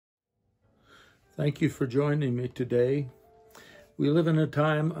Thank you for joining me today. We live in a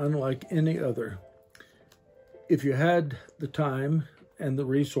time unlike any other. If you had the time and the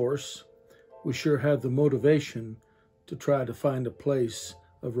resource, we sure have the motivation to try to find a place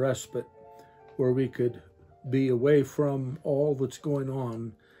of respite where we could be away from all that's going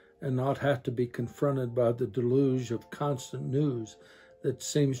on and not have to be confronted by the deluge of constant news that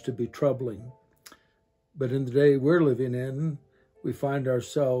seems to be troubling. But in the day we're living in, we find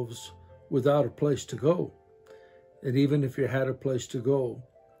ourselves without a place to go. And even if you had a place to go,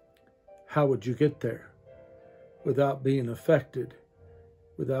 how would you get there without being affected,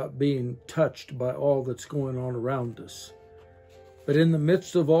 without being touched by all that's going on around us? But in the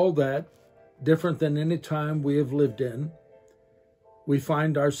midst of all that, different than any time we have lived in, we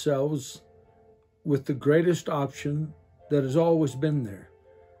find ourselves with the greatest option that has always been there,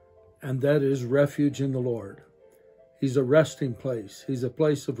 and that is refuge in the Lord. He's a resting place. He's a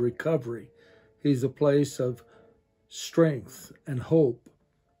place of recovery. He's a place of strength and hope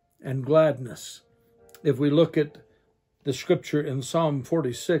and gladness. If we look at the scripture in Psalm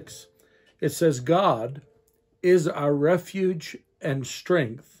 46, it says, God is our refuge and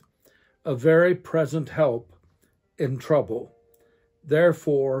strength, a very present help in trouble.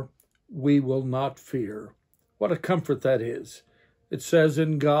 Therefore, we will not fear. What a comfort that is. It says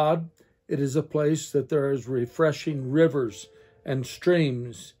in God, it is a place that there is refreshing rivers and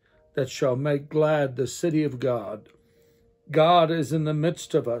streams that shall make glad the city of God. God is in the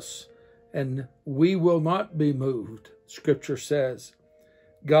midst of us, and we will not be moved, Scripture says.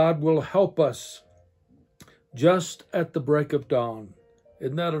 God will help us just at the break of dawn.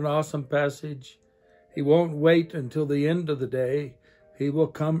 Isn't that an awesome passage? He won't wait until the end of the day. He will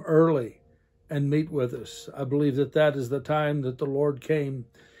come early and meet with us. I believe that that is the time that the Lord came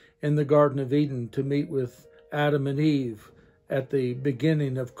in the Garden of Eden to meet with Adam and Eve at the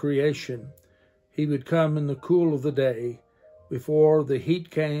beginning of creation. He would come in the cool of the day before the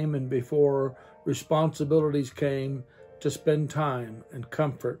heat came and before responsibilities came to spend time and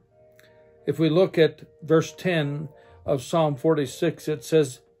comfort. If we look at verse 10 of Psalm 46, it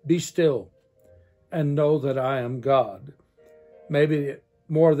says, "Be still and know that I am God." Maybe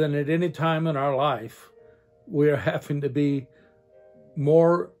more than at any time in our life, we are having to be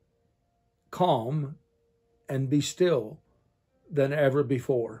more calm and be still than ever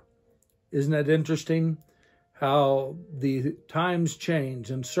before. Isn't that interesting how the times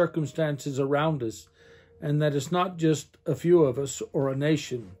change and circumstances around us, and that it's not just a few of us or a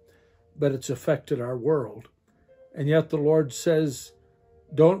nation, but it's affected our world. And yet the Lord says,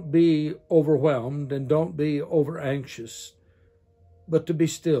 don't be overwhelmed and don't be over anxious, but to be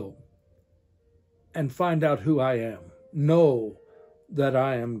still and find out who I am. Know that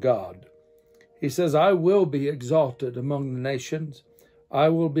I am God. He says, I will be exalted among the nations. I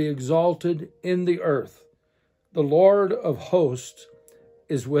will be exalted in the earth. The Lord of hosts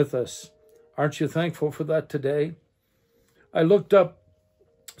is with us. Aren't you thankful for that today? I looked up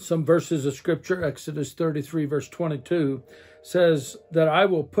some verses of scripture. Exodus 33 verse 22 says that I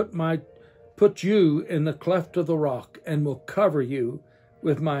will put you in the cleft of the rock and will cover you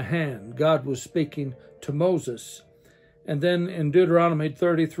with my hand. God was speaking to Moses. And then in Deuteronomy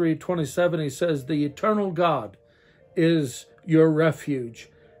 33:27, he says, the eternal God is your refuge,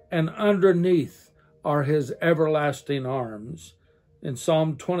 and underneath are his everlasting arms. In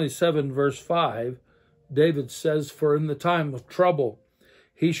Psalm 27, verse 5, David says, for in the time of trouble,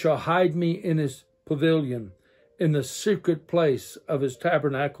 he shall hide me in his pavilion. In the secret place of his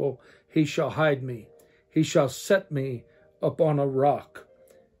tabernacle, he shall hide me. He shall set me upon a rock.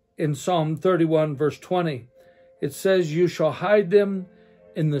 In Psalm 31, verse 20, it says, you shall hide them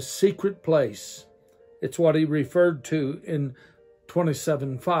in the secret place. It's what he referred to in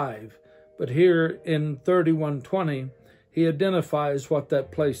 27:5. But here in 31:20, he identifies what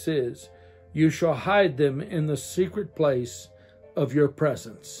that place is. You shall hide them in the secret place of your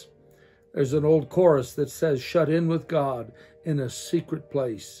presence. There's an old chorus that says, shut in with God in a secret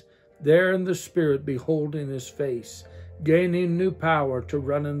place, there in the Spirit beholding his face, gaining new power to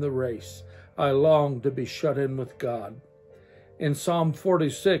run in the race. I long to be shut in with God. In Psalm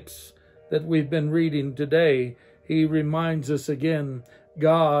 46 that we've been reading today, he reminds us again,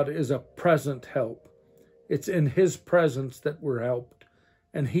 God is a present help. It's in his presence that we're helped,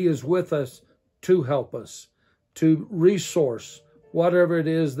 and he is with us to help us, to resource whatever it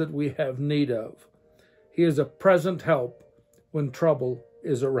is that we have need of. He is a present help when trouble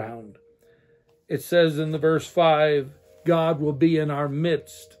is around. It says in the verse 5, God will be in our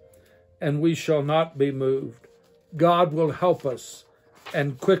midst, and we shall not be moved. God will help us,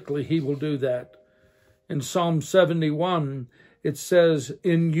 and quickly he will do that. In Psalm 71, it says,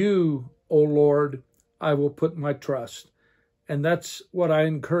 in you, O Lord, I will put my trust. And that's what I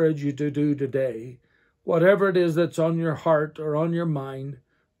encourage you to do today. Whatever it is that's on your heart or on your mind,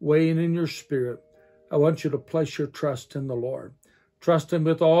 weighing in your spirit, I want you to place your trust in the Lord. Trust him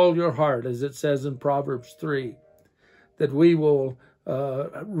with all your heart, as it says in Proverbs 3, that we will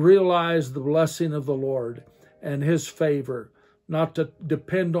realize the blessing of the Lord and his favor, not to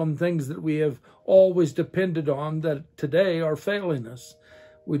depend on things that we have always depended on that today are failing us.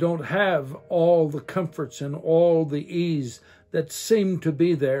 We don't have all the comforts and all the ease that seemed to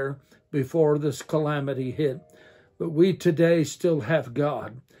be there before this calamity hit. But we today still have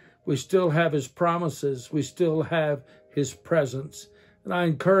God. We still have his promises. We still have his presence. And I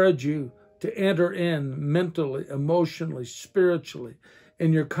encourage you to enter in mentally, emotionally, spiritually,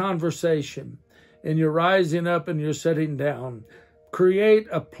 in your conversation, in your rising up and your sitting down. Create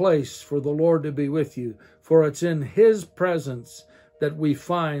a place for the Lord to be with you, for it's in his presence that we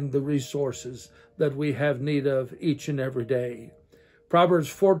find the resources that we have need of each and every day. Proverbs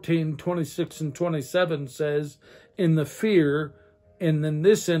 14:26 and 27 says, in the fear, and in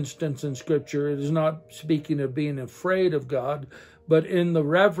this instance in Scripture, it is not speaking of being afraid of God, but in the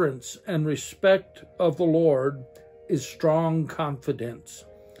reverence and respect of the Lord is strong confidence,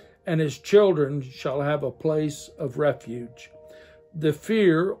 and his children shall have a place of refuge. The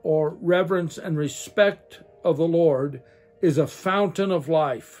fear or reverence and respect of the Lord is a fountain of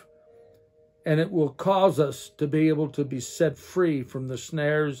life, and it will cause us to be able to be set free from the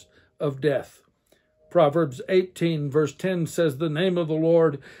snares of death. Proverbs 18 verse 10 says, the name of the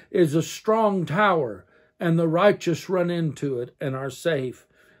Lord is a strong tower, and the righteous run into it and are safe.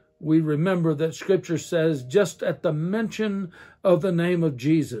 We remember that Scripture says just at the mention of the name of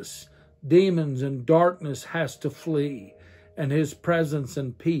Jesus, demons and darkness has to flee, and his presence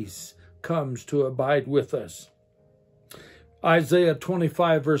and peace comes to abide with us. Isaiah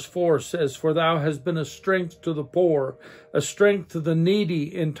 25 verse 4 says, for thou hast been a strength to the poor, a strength to the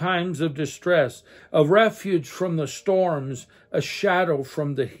needy in times of distress, a refuge from the storms, a shadow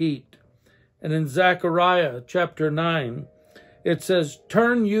from the heat. And in Zechariah chapter 9, it says,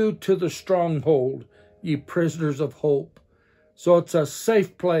 turn you to the stronghold, ye prisoners of hope. So it's a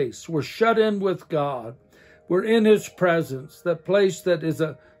safe place. We're shut in with God. We're in his presence, that place that is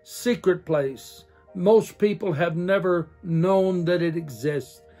a secret place. Most people have never known that it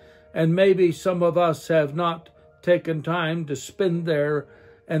exists, and maybe some of us have not taken time to spend there,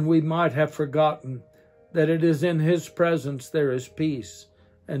 and we might have forgotten that it is in his presence there is peace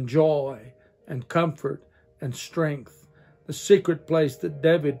and joy and comfort and strength. The secret place that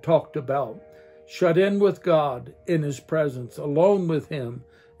David talked about, shut in with God in his presence, alone with him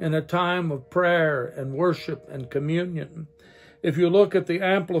in a time of prayer and worship and communion. If you look at the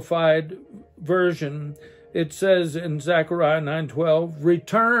Amplified Version, it says in Zechariah 9:12,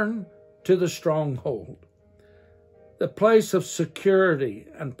 return to the stronghold, the place of security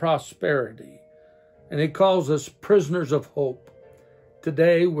and prosperity. And he calls us prisoners of hope.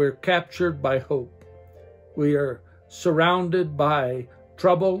 Today we're captured by hope. We are surrounded by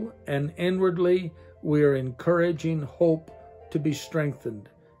trouble, and inwardly we are encouraging hope to be strengthened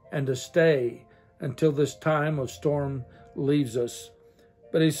and to stay until this time of storm leaves us.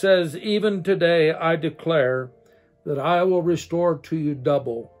 But he says, even today I declare that I will restore to you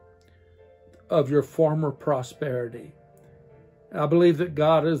double of your former prosperity. I believe that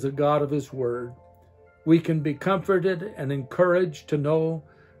God is a God of his word. We can be comforted and encouraged to know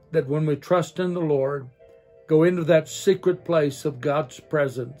that when we trust in the Lord, go into that secret place of God's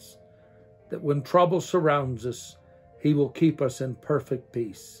presence, that when trouble surrounds us, he will keep us in perfect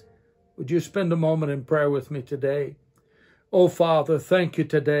peace. Would you spend a moment in prayer with me today? Oh, Father, thank you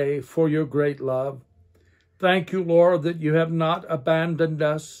today for your great love. Thank you, Lord, that you have not abandoned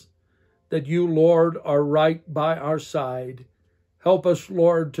us, that you, Lord, are right by our side. Help us,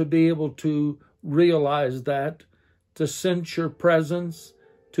 Lord, to be able to realize that, to sense your presence,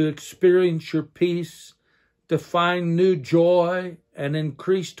 to experience your peace, to find new joy and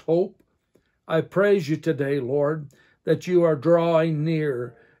increased hope. I praise you today, Lord, that you are drawing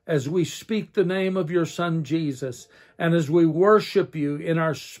near as we speak the name of your Son, Jesus, and as we worship you in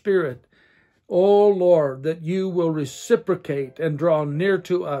our spirit. Oh, Lord, that you will reciprocate and draw near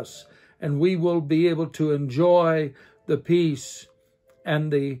to us, and we will be able to enjoy the peace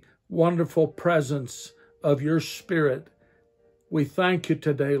and the wonderful presence of your Spirit. We thank you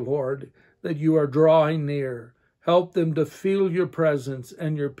today, Lord, that you are drawing near. Help them to feel your presence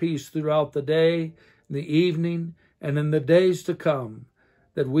and your peace throughout the day, the evening, and in the days to come,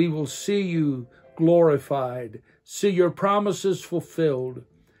 that we will see you glorified, see your promises fulfilled,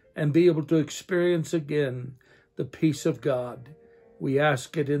 and be able to experience again the peace of God. We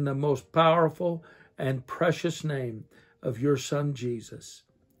ask it in the most powerful and precious name of your Son, Jesus.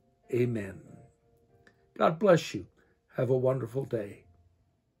 Amen. God bless you. Have a wonderful day.